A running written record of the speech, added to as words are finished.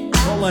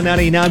Cola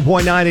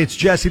 99.9. It's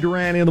Jesse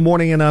Duran in the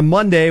morning, and on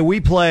Monday we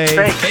play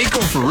Fake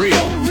or for real?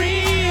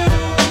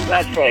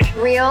 That's fake.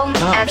 Real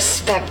and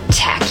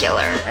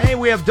spectacular. Hey,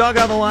 we have Doug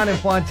on the line in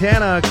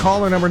Fontana,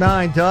 caller number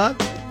 9.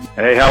 Doug?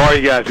 Hey, how are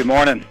you guys? Good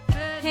morning.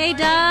 Hey,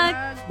 Doug.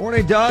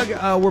 Morning, Doug.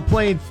 We're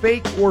playing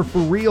Fake or For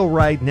Real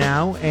right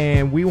now,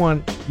 and we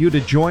want you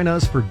to join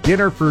us for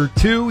dinner for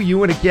two,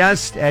 you and a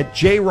guest, at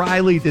J.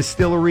 Riley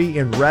Distillery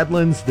in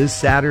Redlands this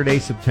Saturday,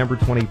 September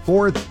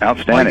 24th.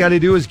 Outstanding. All you got to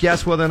do is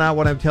guess whether or not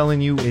what I'm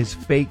telling you is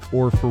fake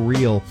or for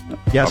real.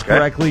 Guess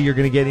correctly, you're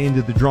going to get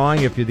into the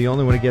drawing. If you're the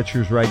only one who gets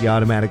yours right, you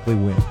automatically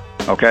win.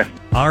 Okay.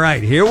 All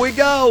right, here we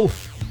go.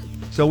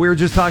 So we were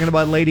just talking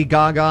about Lady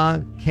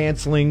Gaga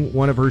canceling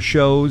one of her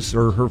shows,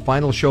 or her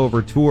final show of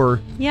her tour,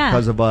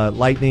 because of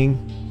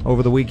lightning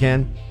over the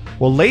weekend.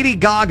 Well, Lady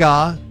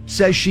Gaga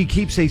says she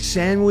keeps a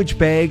sandwich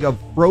bag of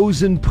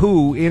frozen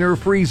poo in her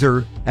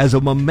freezer as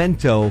a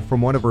memento from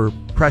one of her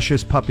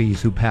precious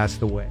puppies who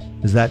passed away.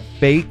 Is that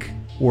fake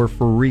or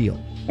for real?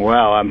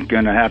 Well, I'm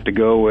going to have to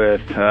go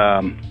with,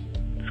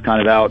 it's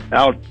kind of out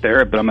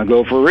there, but I'm going to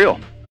go for real.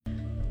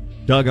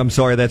 Doug, I'm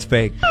sorry, that's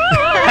fake.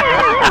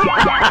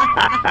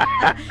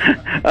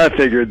 I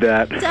figured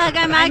that. Doug,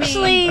 I'm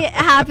actually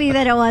happy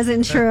that it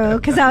wasn't true,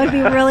 because that would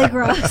be really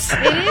gross.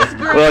 It is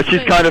gross. Well,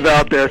 she's kind of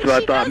out there, so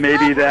I thought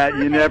maybe that.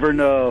 You never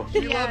know.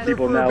 She loves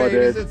People her fur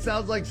nowadays. babies. It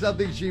sounds like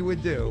something she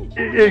would do.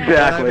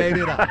 Exactly. I made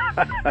it up.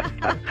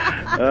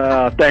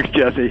 Thanks,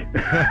 Jesse.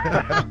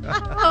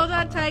 Hold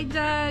on tight,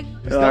 Doug.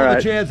 Still All have a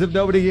right. chance if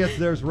nobody gets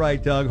theirs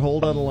right, Doug.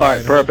 Hold on the All line.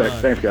 right, perfect. Hold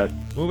on. Thanks, guys.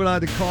 Moving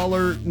on to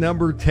caller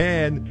number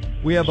 10.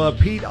 We have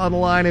Pete on the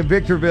line in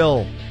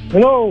Victorville.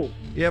 Hello.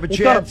 You have a What's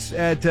chance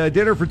at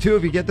dinner for two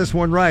if you get this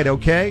one right,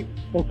 okay?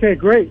 Okay,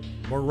 great.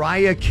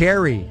 Mariah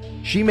Carey.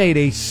 She made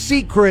a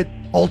secret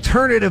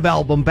alternative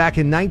album back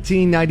in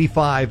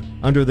 1995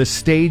 under the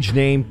stage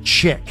name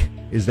Chick.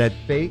 Is that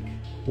fake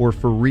or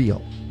for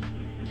real?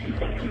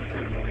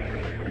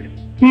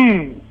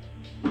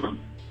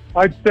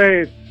 I'd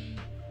say it's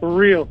for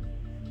real.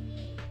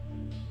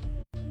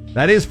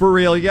 That is for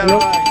real. You got it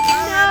right.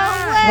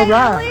 All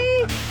right.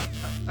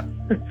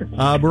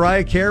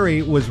 Mariah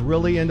Carey was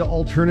really into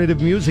alternative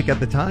music at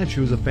the time.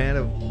 She was a fan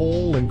of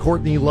Hole and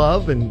Courtney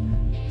Love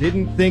and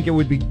didn't think it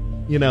would be,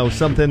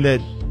 something that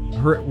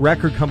her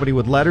record company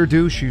would let her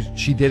do.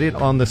 She did it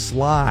on the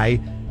sly.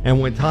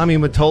 And when Tommy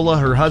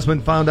Mottola, her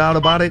husband, found out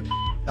about it,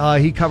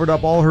 he covered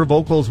up all her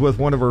vocals with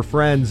one of her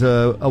friends,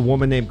 a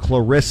woman named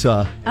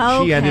Clarissa.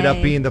 Okay. She ended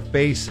up being the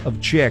face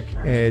of Chick,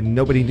 and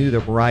nobody knew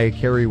that Mariah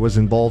Carey was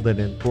involved in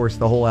it. Of course,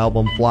 the whole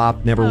album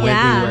flopped, never went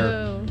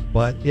anywhere.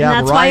 But yeah,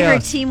 And that's Mariah why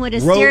her team would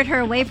have steered her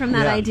away from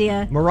that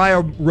idea.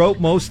 Mariah wrote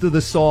most of the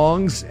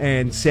songs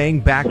and sang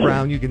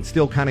background. You can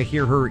still kind of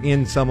hear her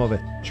in some of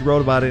it. She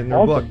wrote about it in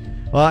her book.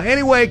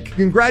 Anyway,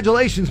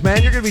 congratulations,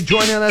 man. You're going to be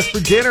joining us for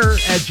dinner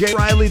at J.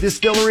 Riley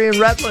Distillery in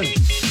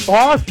Redlands.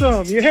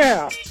 Awesome,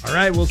 yeah. All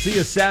right, we'll see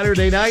you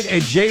Saturday night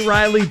at J.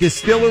 Riley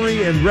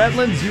Distillery in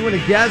Redlands. You and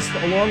a guest,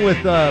 along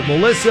with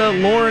Melissa,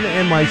 Lauren,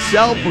 and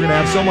myself. We're going to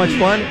have so much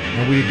fun.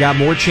 And we've got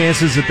more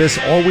chances at this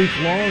all week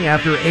long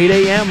after 8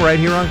 a.m. right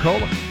here on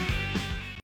Cola.